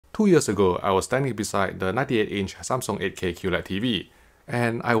2 years ago, I was standing beside the 98-inch Samsung 8K QLED TV,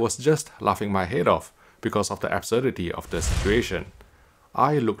 and I was just laughing my head off because of the absurdity of the situation.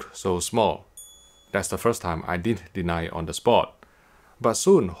 I looked so small. That's the first time I didn't deny on the spot. But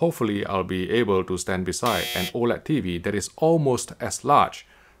soon, hopefully, I'll be able to stand beside an OLED TV that is almost as large,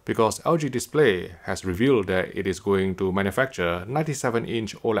 because LG Display has revealed that it is going to manufacture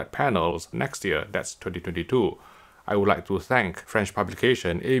 97-inch OLED panels next year, that's 2022. I would like to thank French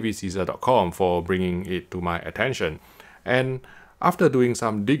publication avcaesar.com for bringing it to my attention. And after doing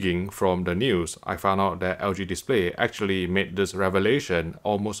some digging from the news, I found out that LG Display actually made this revelation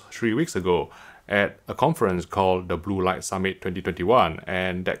almost 3 weeks ago at a conference called the Blue Light Summit 2021,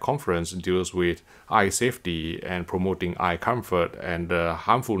 and that conference deals with eye safety and promoting eye comfort and the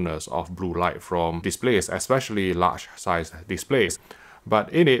harmfulness of blue light from displays, especially large-size displays.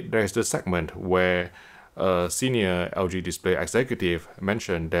 But in it, there is the segment where a senior LG Display executive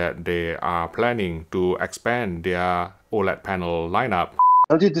mentioned that they are planning to expand their OLED panel lineup.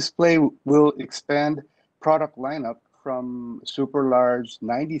 LG Display will expand product lineup from super large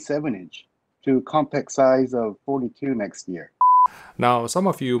 97-inch to compact size of 42 next year. Now, some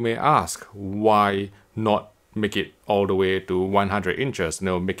of you may ask, why not make it all the way to 100 inches,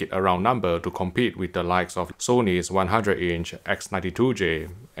 make it a round number to compete with the likes of Sony's 100-inch X92J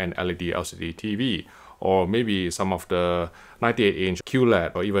and LED LCD TV, or maybe some of the 98-inch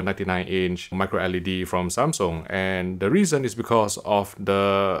QLED or even 99-inch micro LED from Samsung. And the reason is because of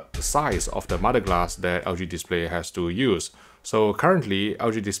the size of the mother glass that LG Display has to use. So currently,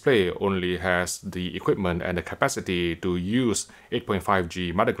 LG Display only has the equipment and the capacity to use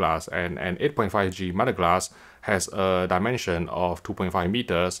 8.5G mother glass, and an 8.5G mother glass has a dimension of 2.5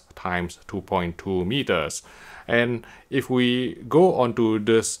 meters times 2.2 meters. And if we go onto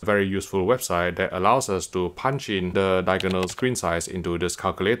this very useful website that allows us to punch in the diagonal screen size into this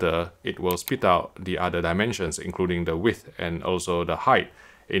calculator, it will spit out the other dimensions, including the width and also the height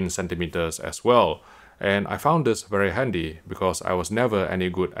in centimeters as well. And I found this very handy because I was never any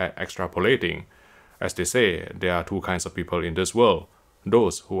good at extrapolating. As they say, there are two kinds of people in this world: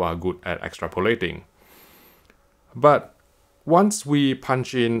 those who are good at extrapolating. But once we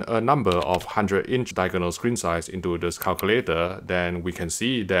punch in a number of 100-inch diagonal screen size into this calculator, then we can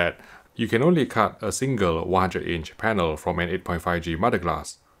see that you can only cut a single 100-inch panel from an 8.5G mother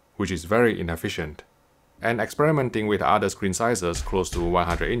glass, which is very inefficient. And experimenting with other screen sizes close to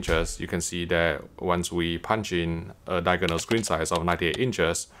 100 inches, you can see that once we punch in a diagonal screen size of 98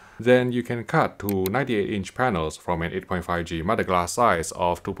 inches, then you can cut to 98-inch panels from an 8.5G mother glass size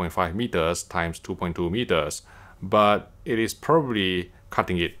of 2.5 meters times 2.2 meters. But it is probably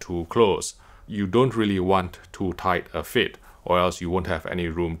cutting it too close. You don't really want too tight a fit, or else you won't have any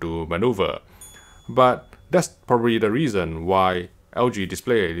room to maneuver. But that's probably the reason why LG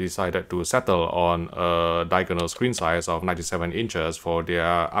Display decided to settle on a diagonal screen size of 97 inches for their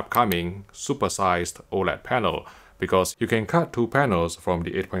upcoming supersized OLED panel, because you can cut two panels from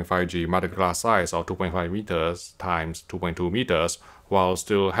the 8.5G mother glass size of 2.5 meters times 2.2 meters while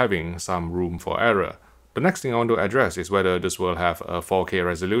still having some room for error. The next thing I want to address is whether this will have a 4K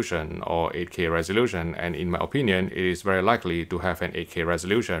resolution or 8K resolution, and in my opinion, it is very likely to have an 8K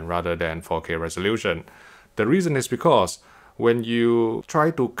resolution rather than 4K resolution. The reason is because when you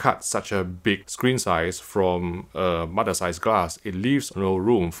try to cut such a big screen size from a mother-size glass, it leaves no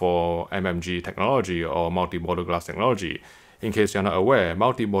room for MMG technology or multi-modal glass technology. In case you're not aware,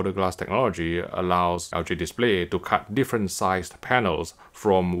 multi-modal glass technology allows LG Display to cut different sized panels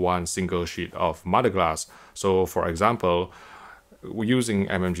from one single sheet of mother glass. So for example, using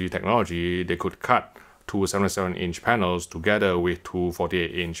MMG technology, they could cut two 77-inch panels together with two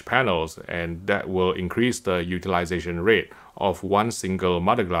 48-inch panels, and that will increase the utilization rate of one single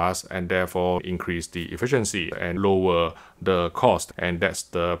mother glass and therefore increase the efficiency and lower the cost, and that's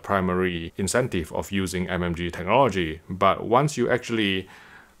the primary incentive of using MMG technology. But once you actually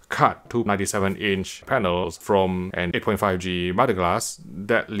cut two 97-inch panels from an 8.5G mother glass,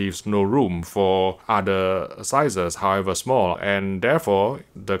 that leaves no room for other sizes, however small, and therefore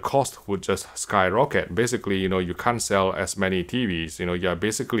the cost would just skyrocket. Basically, you can't sell as many TVs. You're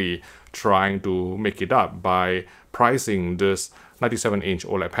basically trying to make it up by pricing this 97-inch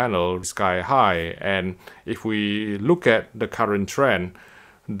OLED panel sky high. And if we look at the current trend,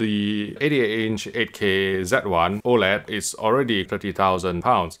 the 88-inch 8K Z1 OLED is already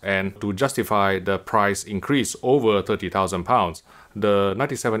 £30,000, and to justify the price increase over £30,000, the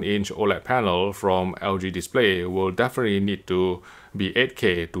 97-inch OLED panel from LG Display will definitely need to be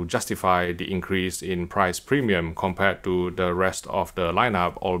 8K to justify the increase in price premium compared to the rest of the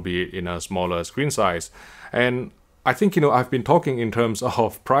lineup, albeit in a smaller screen size. And I think, I've been talking in terms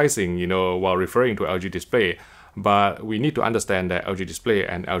of pricing, while referring to LG Display, but we need to understand that LG Display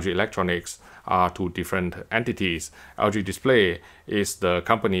and LG Electronics are two different entities. LG Display is the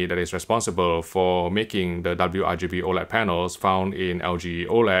company that is responsible for making the WRGB OLED panels found in LG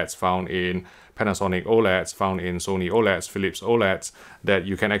OLEDs, found in Panasonic OLEDs, found in Sony OLEDs, Philips OLEDs that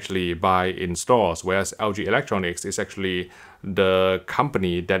you can actually buy in stores, whereas LG Electronics is actually the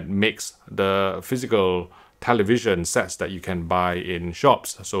company that makes the physical television sets that you can buy in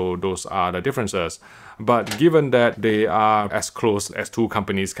shops. So those are the differences. But given that they are as close as two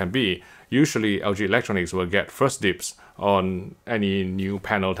companies can be, usually LG Electronics will get first dibs on any new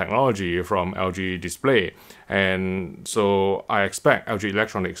panel technology from LG Display. And so I expect LG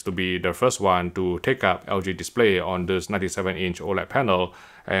Electronics to be the first one to take up LG Display on this 97-inch OLED panel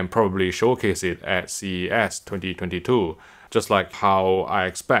and probably showcase it at CES 2022. Just like how I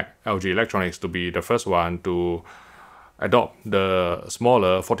expect LG Electronics to be the first one to adopt the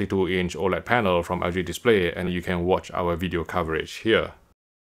smaller 42-inch OLED panel from LG Display, and you can watch our video coverage here.